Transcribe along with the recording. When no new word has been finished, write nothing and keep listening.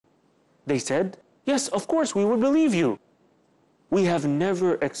They said, yes, of course, we would believe you. We have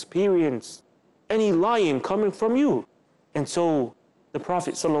never experienced any lying coming from you. And so the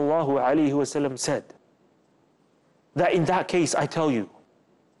Prophet ﷺ said that in that case, I tell you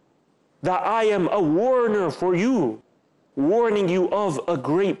that I am a warner for you, warning you of a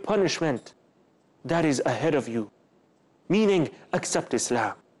great punishment that is ahead of you. Meaning, accept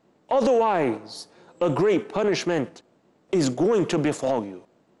Islam. Otherwise, a great punishment is going to befall you.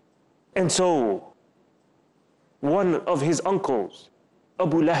 And so, one of his uncles,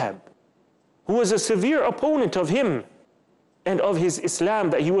 Abu Lahab, who was a severe opponent of him and of his Islam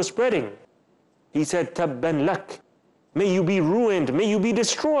that he was spreading, he said, Tabban lak, may you be ruined, may you be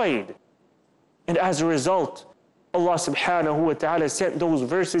destroyed. And as a result, Allah subhanahu wa ta'ala sent those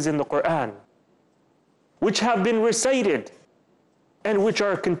verses in the Quran, which have been recited and which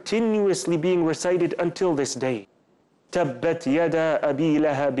are continuously being recited until this day. Tabbat yada abi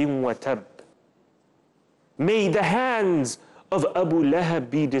lahabin wa tab. May the hands of Abu Lahab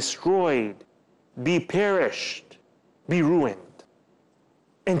be destroyed, be perished, be ruined.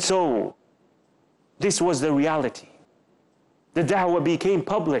 And so, this was the reality. The da'wah became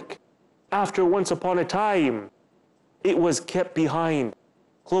public after once upon a time it was kept behind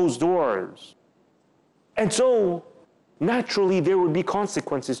closed doors. And so, naturally there would be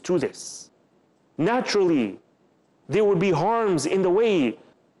consequences to this. Naturally, there would be harms in the way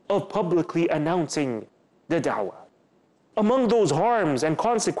of publicly announcing the da'wah. Among those harms and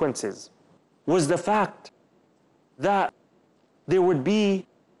consequences was the fact that there would be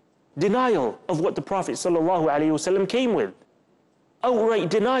denial of what the Prophet ﷺ came with. Outright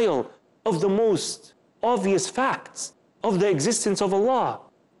denial of the most obvious facts of the existence of Allah,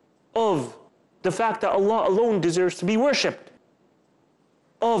 of the fact that Allah alone deserves to be worshipped,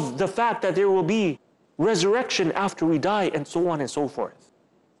 of the fact that there will be resurrection after we die, and so on and so forth.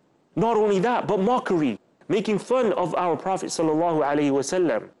 Not only that, but mockery, making fun of our Prophet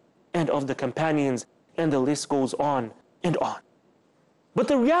ﷺ and of the companions, and the list goes on and on. But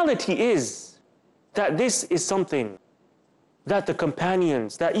the reality is that this is something that the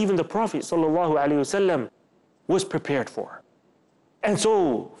companions, that even the Prophet ﷺ was prepared for. And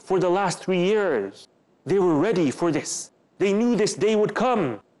so, for the last 3 years, they were ready for this. They knew this day would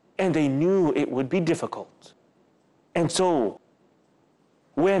come, and they knew it would be difficult. And so,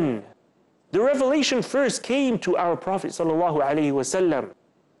 when the revelation first came to our Prophet ﷺ,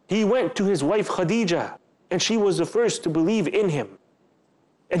 he went to his wife Khadija, and she was the first to believe in him.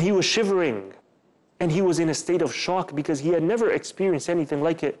 And he was shivering, and he was in a state of shock because he had never experienced anything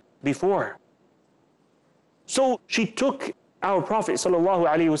like it before. So she took our Prophet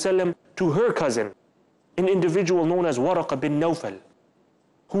ﷺ to her cousin, an individual known as Waraqa bin Nawfal,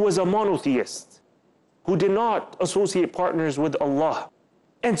 who was a monotheist, who did not associate partners with Allah.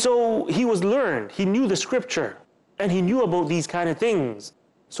 And so he was learned, he knew the scripture, and he knew about these kind of things.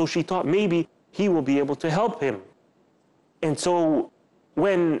 So she thought maybe he will be able to help him. And so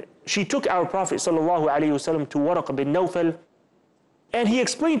when she took our Prophet ﷺ to Waraqa bin Nawfal, and he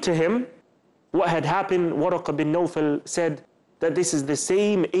explained to him what had happened, Waraqa bin Nawfal said that this is the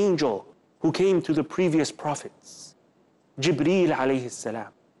same angel who came to the previous prophets, Jibreel alayhi salam.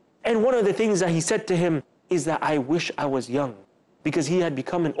 And one of the things that he said to him is that I wish I was young, because he had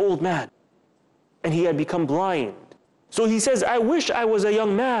become an old man and he had become blind. So he says, I wish I was a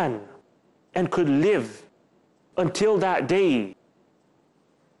young man and could live until that day,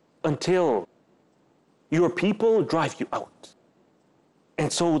 until your people drive you out.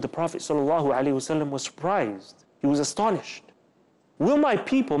 And so the Prophet ﷺ was surprised. He was astonished. Will my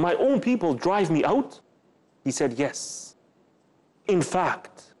people, my own people, drive me out? He said, yes. In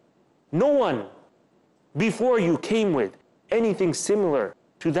fact, no one before you came with anything similar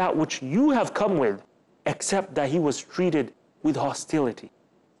to that which you have come with, except that he was treated with hostility.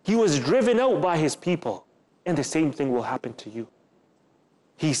 He was driven out by his people, and the same thing will happen to you.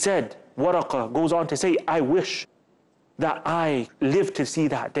 He said, Waraqa goes on to say, I wish that I live to see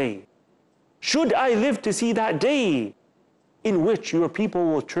that day. Should I live to see that day in which your people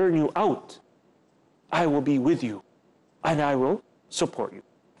will turn you out, I will be with you and I will support you.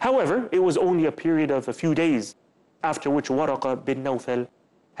 However, it was only a period of a few days, after which Waraqa bin Nawfal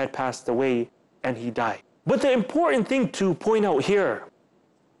had passed away and he died. But the important thing to point out here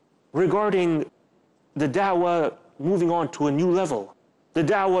regarding the da'wah moving on to a new level, the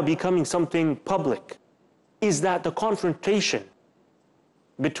da'wah becoming something public, is that the confrontation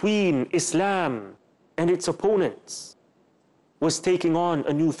between Islam and its opponents was taking on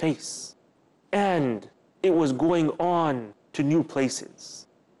a new face, and it was going on to new places.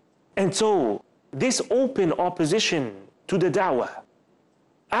 And so this open opposition to the da'wah,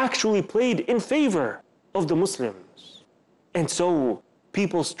 actually played in favor of the Muslims. And so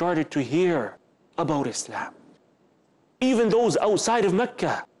people started to hear about Islam. Even those outside of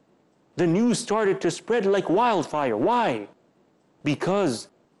Mecca, the news started to spread like wildfire. Why? Because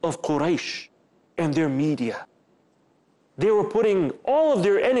of Quraysh and their media. They were putting all of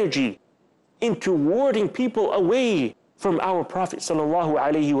their energy into warding people away from our Prophet sallallahu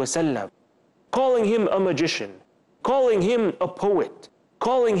alaihi wasallam, calling him a magician, calling him a poet,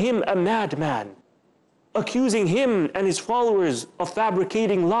 calling him a madman, accusing him and his followers of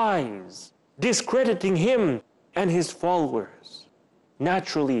fabricating lies, discrediting him and his followers.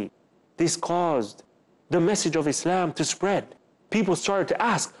 Naturally, this caused the message of Islam to spread. People started to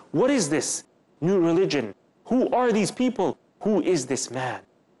ask, what is this new religion? Who are these people? Who is this man?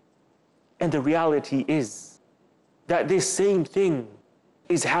 And the reality is that this same thing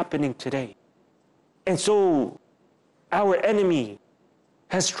is happening today. And so our enemy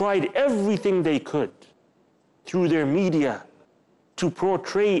has tried everything they could through their media to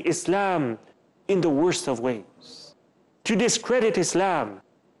portray Islam in the worst of ways, to discredit Islam,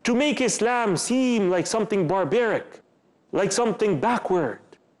 to make Islam seem like something barbaric, like something backward.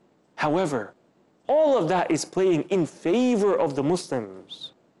 However, all of that is playing in favor of the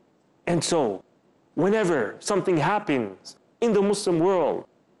Muslims. And so, whenever something happens in the Muslim world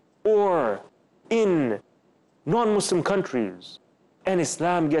or in non-Muslim countries and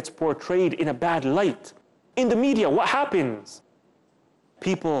Islam gets portrayed in a bad light in the media, what happens?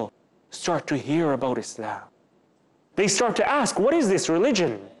 People start to hear about Islam. They start to ask, what is this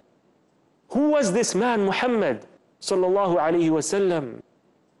religion? Who was this man, Muhammad sallallahu alaihi wasallam?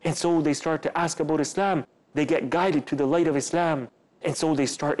 And so they start to ask about Islam. They get guided to the light of Islam. And so they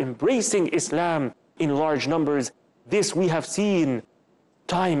start embracing Islam in large numbers. This we have seen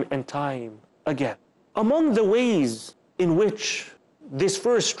time and time again. Among the ways in which this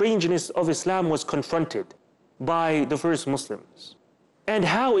first strangeness of Islam was confronted by the first Muslims and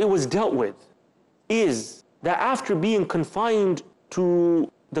how it was dealt with is that after being confined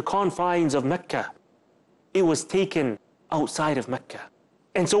to the confines of Mecca, it was taken outside of Mecca.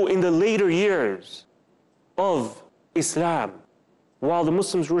 And so in the later years of Islam, while the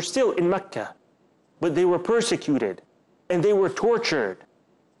Muslims were still in Mecca, but they were persecuted and they were tortured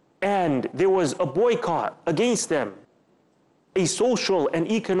and there was a boycott against them, a social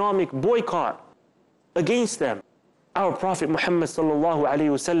and economic boycott against them, our Prophet Muhammad sallallahu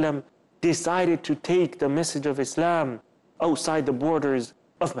alaihi wasallam decided to take the message of Islam outside the borders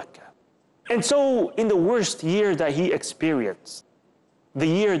of Mecca. And so in the worst year that he experienced, the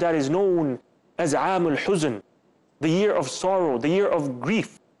year that is known as Aam al-Huzn, the year of sorrow, the year of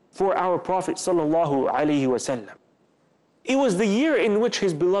grief for our Prophet sallallahu alaihi wasallam, it was the year in which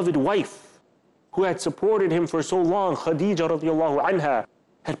his beloved wife, who had supported him for so long, Khadija radiallahu anha,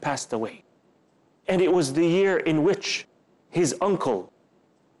 had passed away. And it was the year in which his uncle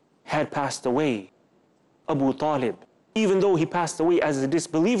had passed away, Abu Talib. Even though he passed away as a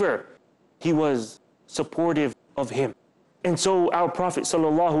disbeliever, he was supportive of him. And so our Prophet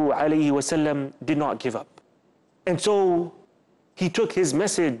sallallahu alaihi wasallam did not give up. And so he took his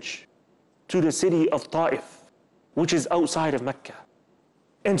message to the city of Ta'if, which is outside of Mecca.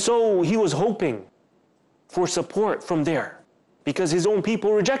 And so he was hoping for support from there because his own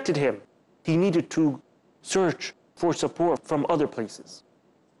people rejected him. He needed to search for support from other places.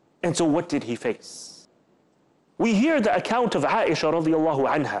 And so what did he face? We hear the account of Aisha radiallahu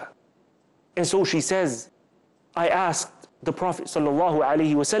anha. And so she says, I asked the Prophet sallallahu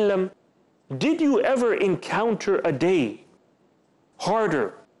alaihi wasallam, did you ever encounter a day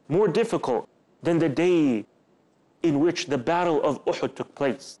harder, more difficult than the day in which the battle of Uhud took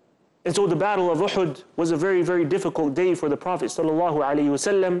place? And so the battle of Uhud was a very, very difficult day for the Prophet sallallahu alaihi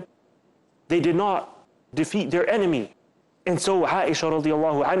wasallam. They did not defeat their enemy. And so Aisha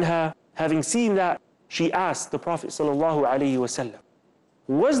radiallahu anha, having seen that, she asked the Prophet sallallahu alaihi wasallam,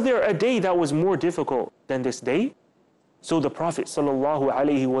 was there a day that was more difficult than this day? So the Prophet sallallahu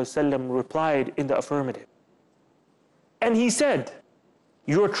alaihi wasallam replied in the affirmative. And he said,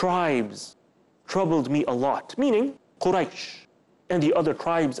 your tribes troubled me a lot, meaning Quraysh and the other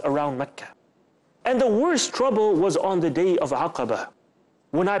tribes around Mecca. And the worst trouble was on the day of Aqaba,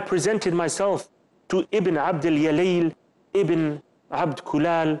 when I presented myself to Ibn Abd al-Yalayl, Ibn Abd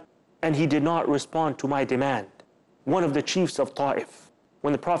Kulal, and he did not respond to my demand. One of the chiefs of Ta'if,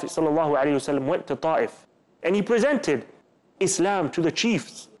 when the Prophet ﷺ went to Ta'if, and he presented Islam to the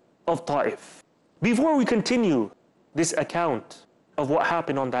chiefs of Ta'if. Before we continue this account of what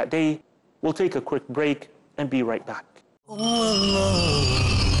happened on that day, we'll take a quick break and be right back. Oh Allah,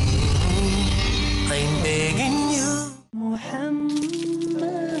 I'm begging you,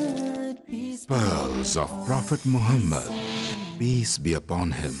 Muhammad. Pearls of Prophet Muhammad, peace be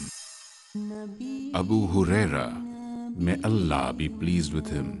upon him. Abu Huraira, may Allah be pleased with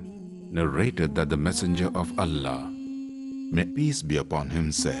him, narrated that the Messenger of Allah, may peace be upon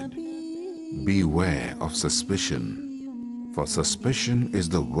him, said, "Beware of suspicion, for suspicion is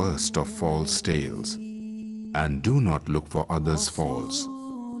the worst of false tales. And do not look for others' faults,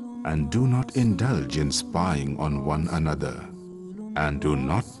 and do not indulge in spying on one another, and do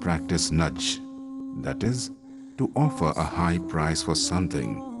not practice nudge, that is, to offer a high price for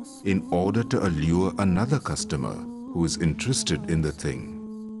something in order to allure another customer who is interested in the thing.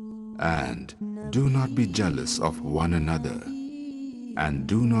 And do not be jealous of one another, and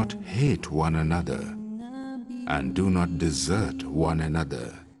do not hate one another, and do not desert one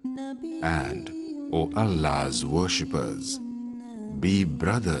another. And, O Allah's worshippers, be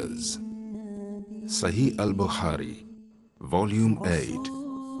brothers." Sahih al-Bukhari, Volume 8,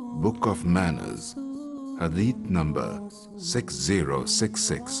 Book of Manners, Hadith number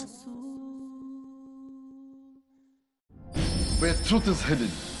 6066. Where truth is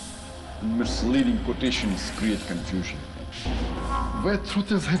hidden, misleading quotations create confusion. Where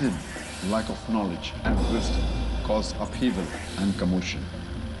truth is hidden, lack of knowledge and wisdom cause upheaval and commotion.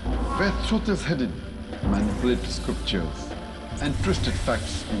 Where truth is hidden, manipulated scriptures and twisted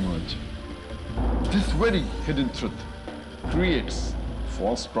facts emerge. This very hidden truth creates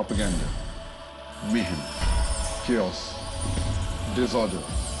false propaganda, mayhem, chaos, disorder,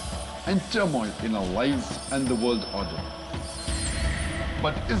 and turmoil in our lives and the world order.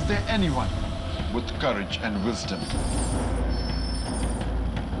 But is there anyone with courage and wisdom?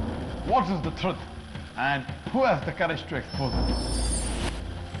 What is the truth, and who has the courage to expose it?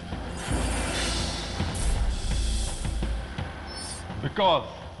 Because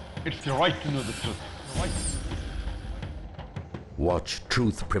it's your right to know the truth. Watch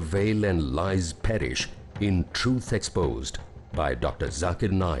truth prevail and lies perish in Truth Exposed by Dr. Zakir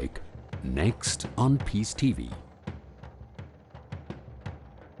Naik. Next on Peace TV.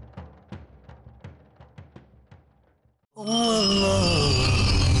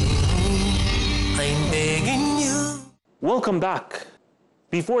 Welcome back.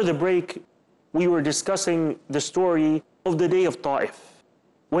 Before the break, we were discussing the story of the day of Ta'if,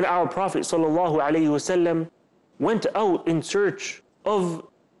 when our Prophet ﷺ went out in search of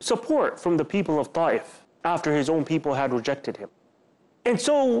support from the people of Ta'if after his own people had rejected him. And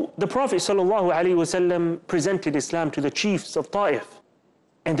so the Prophet ﷺ presented Islam to the chiefs of Ta'if,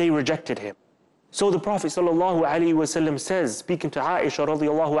 and they rejected him. So the Prophet ﷺ says, speaking to Aisha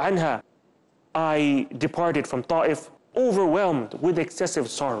radiallahu anha, "I departed from Ta'if overwhelmed with excessive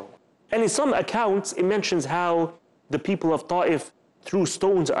sorrow." And in some accounts, it mentions how the people of Ta'if threw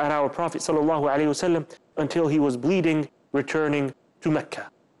stones at our Prophet ﷺ until he was bleeding, returning to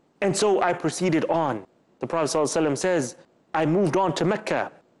Mecca. And so I proceeded on. The Prophet ﷺ says, I moved on to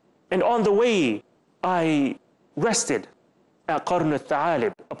Mecca, and on the way, I rested at Qarn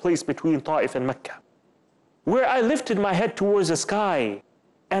al-Tha'alib, a place between Ta'if and Mecca, where I lifted my head towards the sky,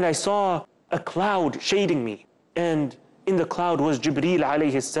 and I saw a cloud shading me, and in the cloud was Jibreel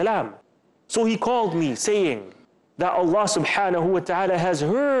alayhi salam. So he called me, saying that Allah subhanahu wa ta'ala has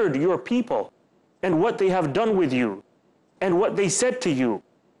heard your people, and what they have done with you, and what they said to you.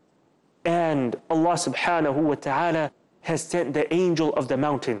 And Allah subhanahu wa ta'ala has sent the angel of the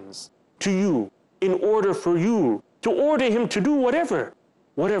mountains to you in order for you to order him to do whatever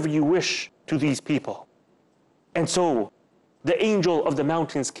you wish to these people. And so the angel of the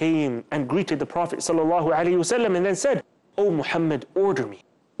mountains came and greeted the Prophet sallallahu alaihi wasallam and then said, "O Muhammad, order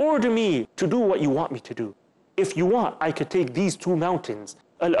me to do what you want me to do. If you want, I could take these two mountains,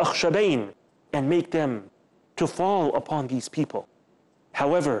 Al-Akhshabain, and make them to fall upon these people."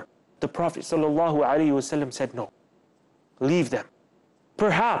 However, the Prophet ﷺ said, "No, leave them.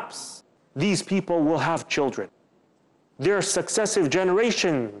 Perhaps these people will have children. Their successive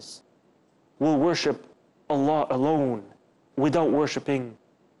generations will worship Allah alone without worshiping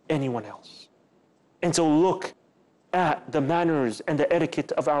anyone else." And so look at the manners and the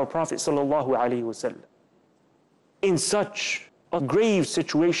etiquette of our Prophet ﷺ. In such a grave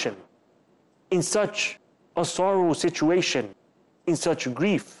situation, in such a sorrow situation, in such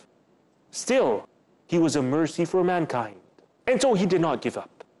grief, still, he was a mercy for mankind. And so he did not give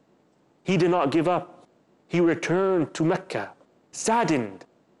up. He did not give up. He returned to Mecca, saddened,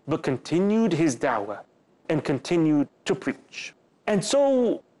 but continued his da'wah and continued to preach. And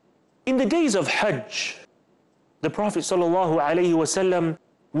so, in the days of Hajj, the Prophet ﷺ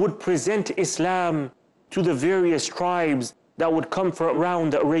would present Islam to the various tribes that would come from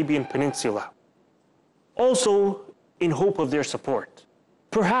around the Arabian Peninsula, also in hope of their support.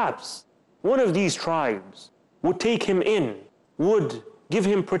 Perhaps one of these tribes would take him in, would give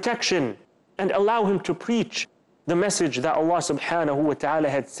him protection, and allow him to preach the message that Allah subhanahu wa ta'ala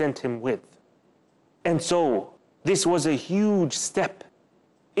had sent him with. And so, this was a huge step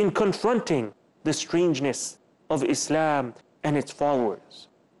in confronting the strangeness of Islam and its followers.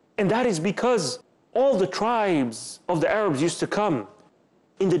 And that is because all the tribes of the Arabs used to come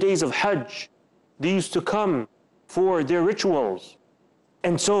in the days of Hajj. They used to come for their rituals.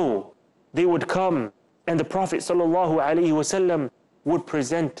 And so they would come, and the Prophet ﷺ would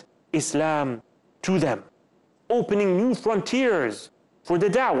present Islam to them, opening new frontiers for the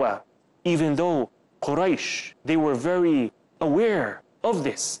da'wah, even though Quraysh, they were very aware of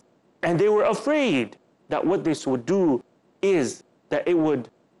this. And they were afraid that what this would do is that it would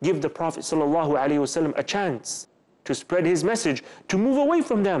give the Prophet ﷺ a chance to spread his message, to move away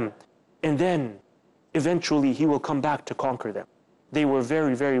from them, and then eventually he will come back to conquer them. They were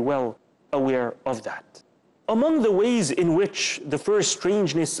very, very well aware of that. Among the ways in which the first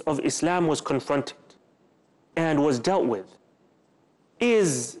strangeness of Islam was confronted and was dealt with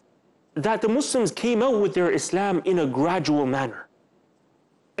is that the Muslims came out with their Islam in a gradual manner.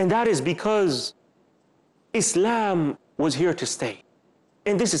 And that is because Islam was here to stay.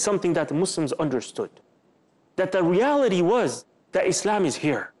 And this is something that the Muslims understood. That the reality was that Islam is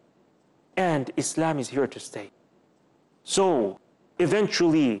here. And Islam is here to stay. So,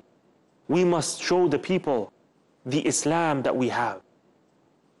 eventually, we must show the people the Islam that we have.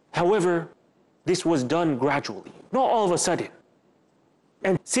 However, this was done gradually, not all of a sudden.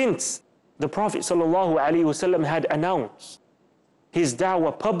 And since the Prophet ﷺ had announced his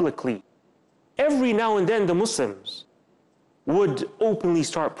da'wah publicly, every now and then the Muslims would openly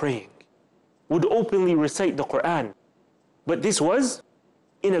start praying, would openly recite the Quran. But this was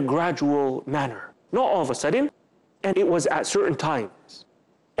in a gradual manner, not all of a sudden, and it was at certain times.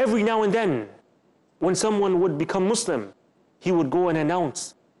 Every now and then, when someone would become Muslim, he would go and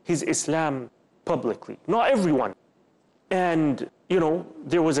announce his Islam publicly. Not everyone. And,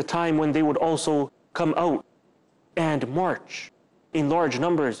 there was a time when they would also come out and march in large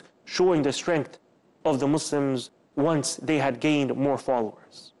numbers, showing the strength of the Muslims once they had gained more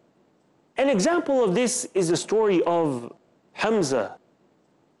followers. An example of this is the story of Hamza,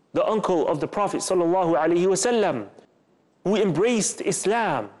 the uncle of the Prophet ﷺ, who embraced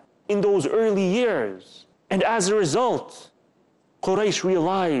Islam in those early years. And as a result, Quraysh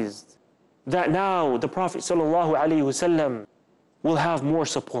realized that now the Prophet ﷺ will have more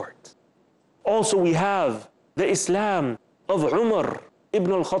support. Also, we have the Islam of Umar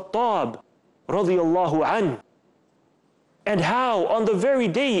ibn al-Khattab radiyallahu anhu, and how on the very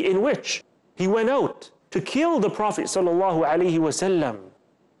day in which he went out to kill the Prophet ﷺ,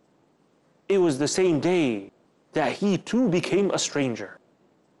 it was the same day that he too became a stranger.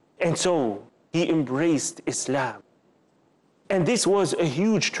 And so he embraced Islam. And this was a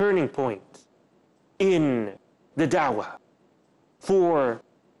huge turning point in the da'wah. For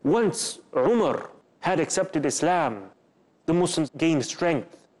once Umar had accepted Islam, the Muslims gained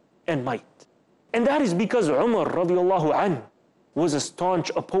strength and might. And that is because Umar radiallahu anhu was a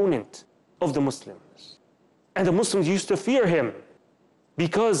staunch opponent of the Muslims. And the Muslims used to fear him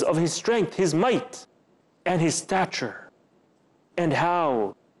because of his strength, his might, and his stature, and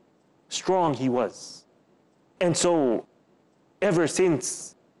how strong he was. And so, ever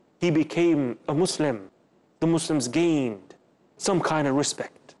since he became a Muslim, the Muslims gained some kind of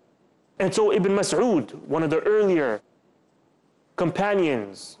respect. And so Ibn Mas'ud, one of the earlier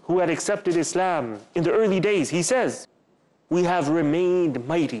companions who had accepted Islam in the early days, he says, "We have remained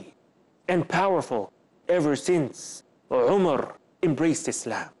mighty and powerful ever since Umar embraced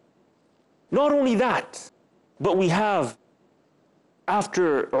Islam." Not only that, but we have,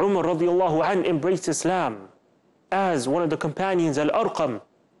 after Umar radiallahu anhu embraced Islam, as one of the companions, Al-Arqam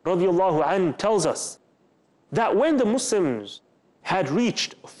radiallahu anhu tells us, that when the Muslims had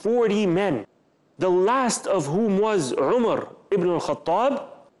reached 40 men, the last of whom was Umar ibn al-Khattab,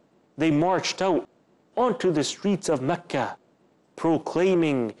 they marched out onto the streets of Mecca,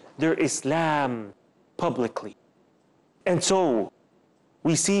 proclaiming their Islam publicly. And so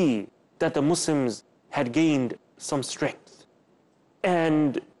we see that the Muslims had gained some strength.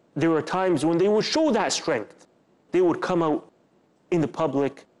 And there were times when they would show that strength. They would come out in the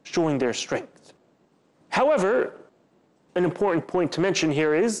public showing their strength. However, an important point to mention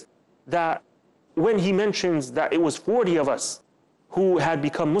here is that when he mentions that it was 40 of us who had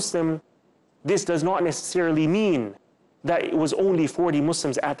become Muslim, this does not necessarily mean that it was only 40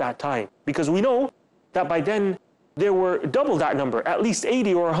 Muslims at that time. Because we know that by then there were double that number, at least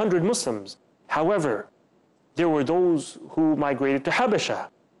 80 or 100 Muslims. However, there were those who migrated to Habasha.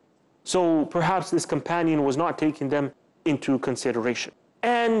 So perhaps this companion was not taking them into consideration.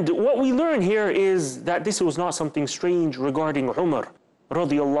 And what we learn here is that this was not something strange regarding Umar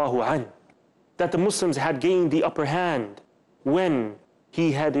radiallahu anh, that the Muslims had gained the upper hand when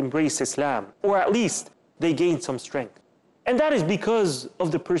he had embraced Islam, or at least they gained some strength. And that is because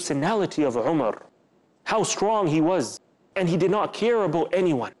of the personality of Umar, how strong he was, and he did not care about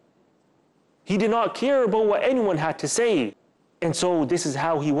anyone. He did not care about what anyone had to say. And so this is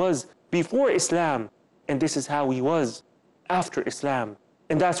how he was before Islam, and this is how he was after Islam.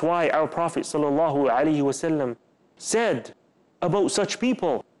 And that's why our Prophet ﷺ said about such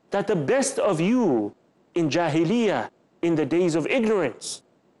people that the best of you in Jahiliyyah, in the days of ignorance,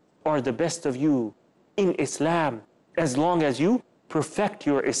 are the best of you in Islam, as long as you perfect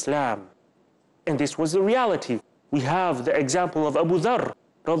your Islam. And this was the reality. We have the example of Abu Dharr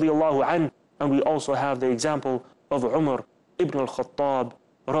radiallahu anh, and we also have the example of Umar ibn al-Khattab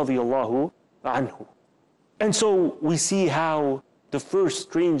radiallahu anhu. And so we see how the first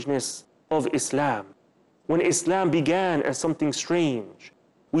strangeness of Islam, when Islam began as something strange,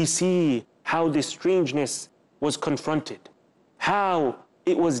 we see how this strangeness was confronted, how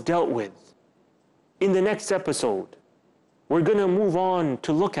it was dealt with. In the next episode, we're going to move on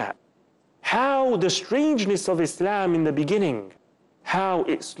to look at how the strangeness of Islam in the beginning, how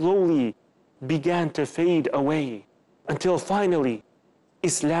it slowly began to fade away until finally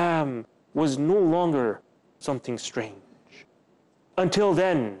Islam was no longer something strange. Until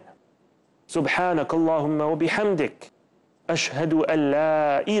then, سبحانك اللهم وبحمدك أشهد أن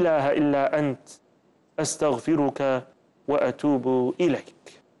لا إله إلا أنت أستغفرك وأتوب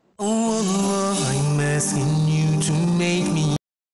إليك. Oh Allah, I'm asking you to make me